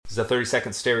This is a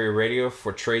 30-second stereo radio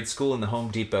for trade school in the Home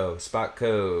Depot. Spot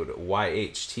code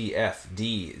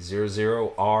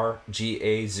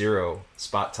YHTFD00RGA0.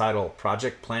 Spot title,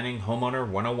 Project Planning Homeowner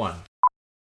 101.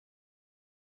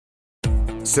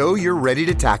 So you're ready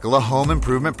to tackle a home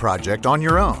improvement project on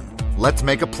your own. Let's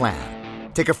make a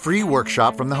plan. Take a free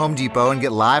workshop from the Home Depot and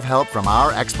get live help from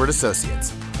our expert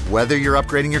associates. Whether you're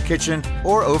upgrading your kitchen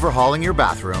or overhauling your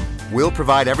bathroom, we'll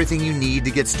provide everything you need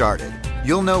to get started.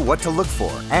 You'll know what to look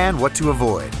for and what to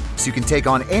avoid, so you can take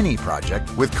on any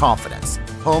project with confidence.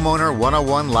 Homeowner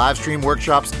 101 live stream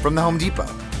workshops from the Home Depot.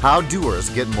 How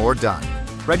doers get more done.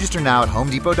 Register now at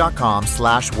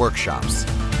homedepot.com/workshops.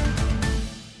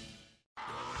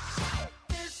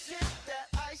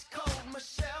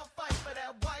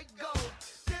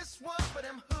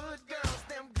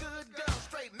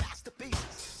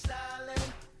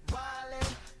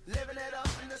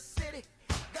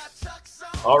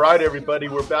 All right, everybody,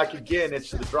 we're back again.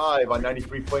 It's The Drive on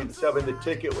 93.7 The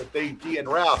Ticket with AD and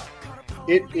Ralph.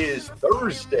 It is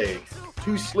Thursday,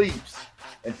 2 sleeps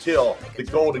until the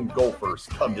Golden Gophers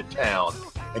come to town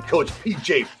and Coach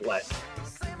P.J. Flett.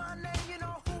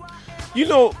 You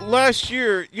know, last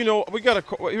year, we got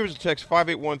here's a text,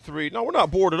 5813. No, we're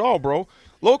not bored at all, bro.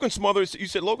 Logan Smothers, you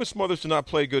said Logan Smothers did not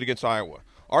play good against Iowa.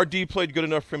 Our D played good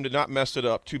enough for him to not mess it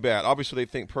up. Too bad. Obviously, they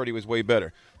think Purdy was way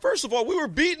better. First of all, we were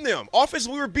beating them.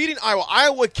 Offensively, we were beating Iowa.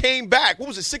 Iowa came back. What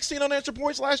was it, 16 unanswered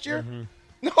points last year? Mm-hmm.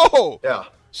 No. Yeah.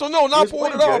 So, no, not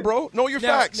bored at all, bro. Know your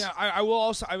facts. Now, I will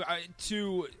also,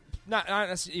 to not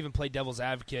necessarily even play devil's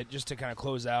advocate, just to kind of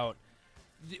close out,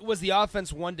 was the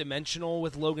offense one-dimensional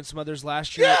with Logan Smothers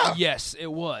last year? Yeah. Yes,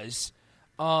 it was.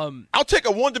 I'll take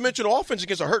a one-dimensional offense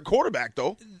against a hurt quarterback,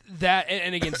 though. That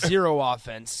and against zero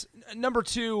offense. Number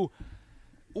two,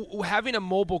 having a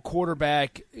mobile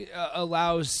quarterback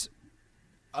allows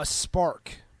a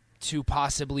spark to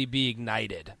possibly be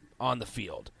ignited on the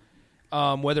field,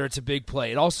 whether it's a big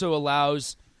play. It also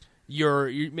allows your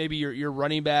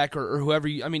running back or whoever.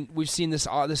 We've seen this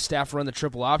staff run the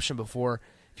triple option before.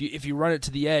 If you run it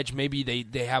to the edge, maybe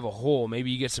they have a hole.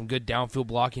 Maybe you get some good downfield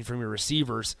blocking from your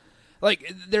receivers.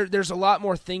 Like there's a lot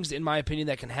more things, in my opinion,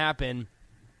 that can happen,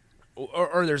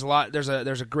 or there's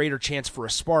a greater chance for a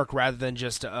spark rather than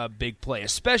just a big play.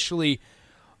 Especially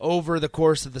over the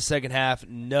course of the second half,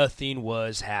 nothing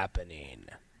was happening.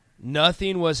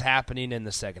 Nothing was happening in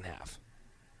the second half.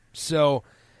 So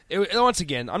once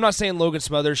again, I'm not saying Logan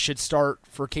Smothers should start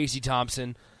for Casey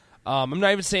Thompson. I'm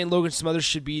not even saying Logan Smothers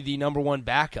should be the number one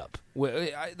backup.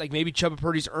 Like maybe Chubba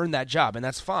Purdy's earned that job, and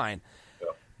that's fine.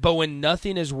 But when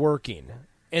nothing is working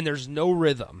and there's no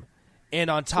rhythm, and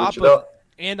on top of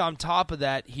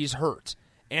that, he's hurt,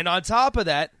 and on top of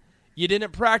that, you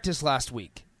didn't practice last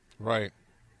week. Right.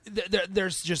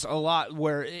 There's just a lot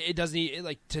where it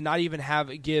doesn't to not even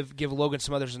give Logan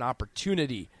Smothers an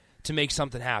opportunity to make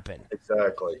something happen.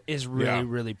 Exactly. Is really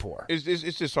really poor. It's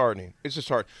disheartening. It's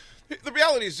disheartening. The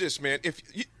reality is this, man.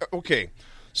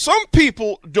 Some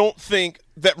people don't think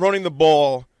that running the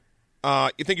ball.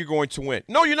 You think you're going to win.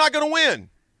 No, you're not going to win.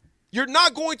 You're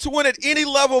not going to win at any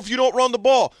level if you don't run the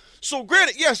ball. So,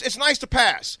 granted, yes, it's nice to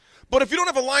pass. But if you don't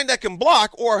have a line that can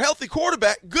block or a healthy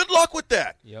quarterback, good luck with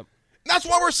that. Yep. That's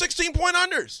why we're 16-point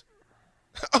unders.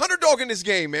 Underdog in this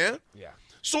game, man. Yeah.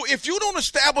 So if you don't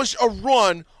establish a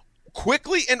run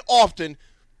quickly and often,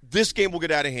 this game will get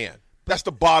out of hand. That's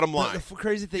the bottom line. The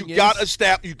crazy thing you got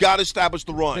to establish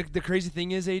the run. The crazy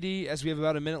thing is, AD, as we have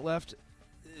about a minute left,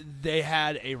 they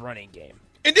had a running game.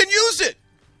 And then use it.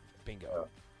 Bingo.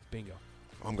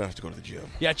 I'm going to have to go to the gym.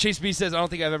 Yeah, Chase B says, I don't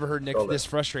think I've ever heard Nick this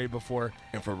frustrated before.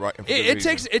 And for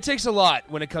it takes a lot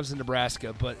when it comes to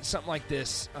Nebraska, but something like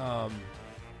this,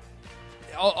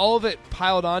 all of it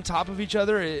piled on top of each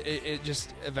other, it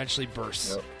just eventually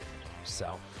bursts. Yep.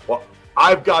 So. Well,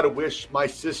 I've got to wish my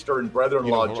sister and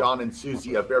brother-in-law, John and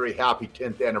Susie, a very happy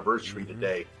 10th anniversary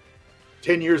today.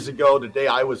 10 years ago today,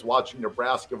 I was watching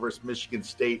Nebraska versus Michigan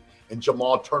State, and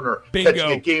Jamal Turner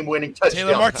catching a game-winning touchdown,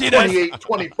 Taylor Martinez.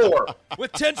 28-24.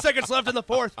 With 10 seconds left in the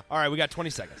fourth. All right, we got 20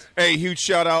 seconds. Hey, huge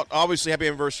shout-out. Obviously, happy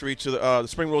anniversary to the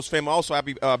Spring Rose family. Also,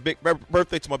 happy big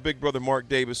birthday to my big brother, Mark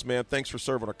Davis, man. Thanks for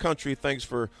serving our country. Thanks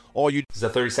for all you. This is a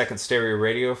 30-second stereo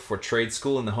radio for trade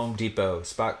school in the Home Depot.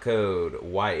 Spot code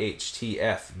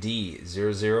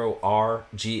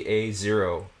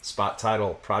YHTFD00RGA0. Spot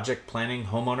title, Project Planning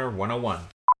Homeowner 101.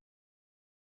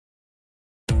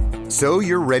 So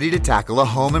you're ready to tackle a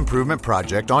home improvement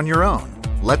project on your own.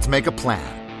 Let's make a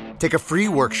plan. Take a free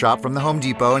workshop from the Home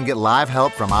Depot and get live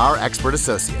help from our expert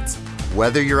associates.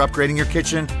 Whether you're upgrading your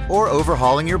kitchen or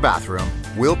overhauling your bathroom,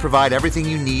 we'll provide everything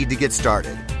you need to get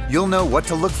started. You'll know what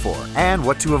to look for and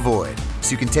what to avoid,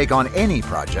 so you can take on any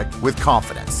project with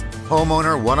confidence.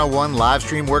 Homeowner 101 live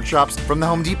stream workshops from the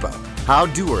Home Depot. How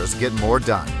doers get more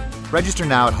done. Register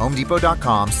now at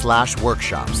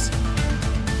homedepot.com/workshops.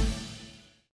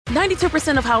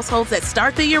 92% of households that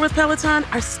start the year with Peloton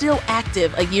are still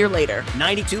active a year later.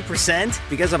 92%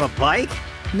 because of a bike?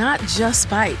 Not just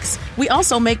bikes. We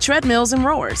also make treadmills and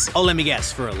rowers. Oh, let me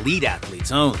guess, for elite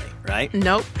athletes only, right?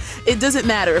 Nope. It doesn't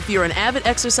matter if you're an avid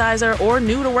exerciser or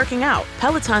new to working out.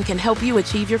 Peloton can help you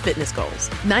achieve your fitness goals.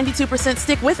 92%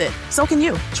 stick with it. So can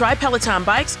you. Try Peloton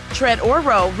bikes, tread or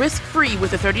row risk-free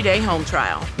with a 30-day home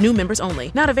trial. New members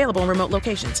only. Not available in remote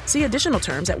locations. See additional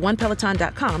terms at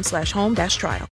onepeloton.com/home-trial.